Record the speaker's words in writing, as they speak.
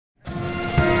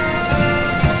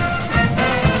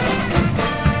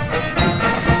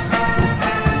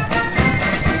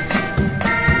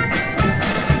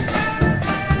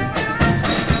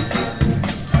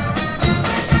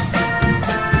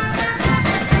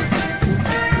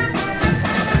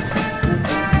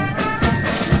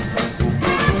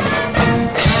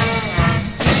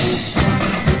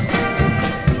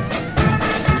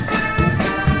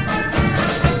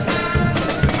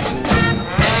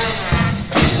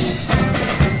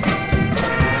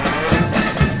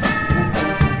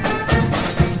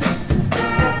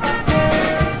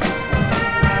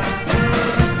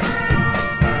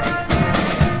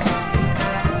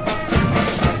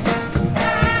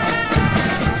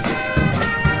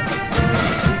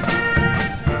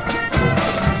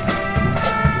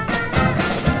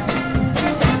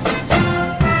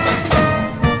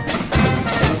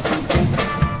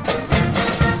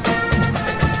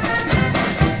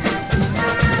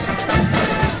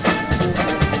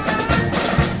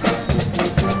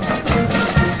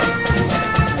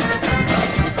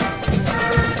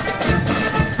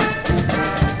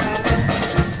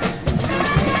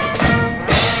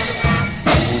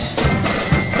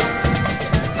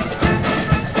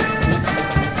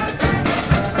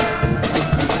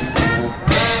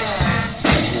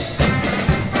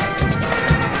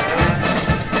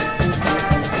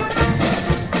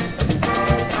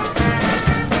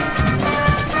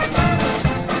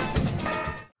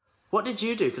What did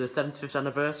you do for the 75th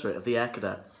anniversary of the Air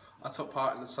Cadets? I took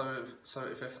part in the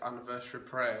 75th anniversary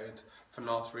parade for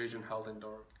North Region held in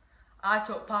Durham. I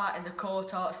took part in the Core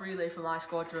Torch relay for my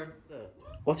squadron.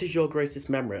 What is your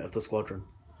greatest memory of the squadron?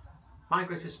 My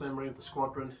greatest memory of the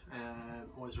squadron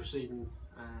was receiving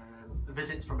a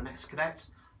visit from an ex-cadet,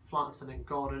 Flight Lieutenant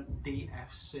Gordon,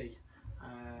 DFC,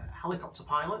 helicopter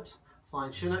pilot,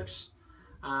 flying Chinooks,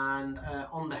 and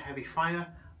under heavy fire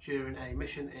during a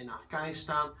mission in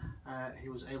Afghanistan, he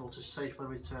was able to safely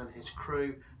return his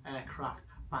crew aircraft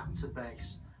back to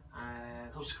base.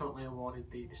 Subsequently awarded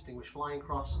the Distinguished Flying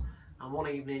Cross, and one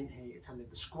evening he attended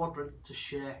the squadron to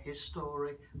share his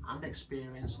story and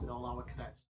experience with all our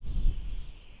cadets.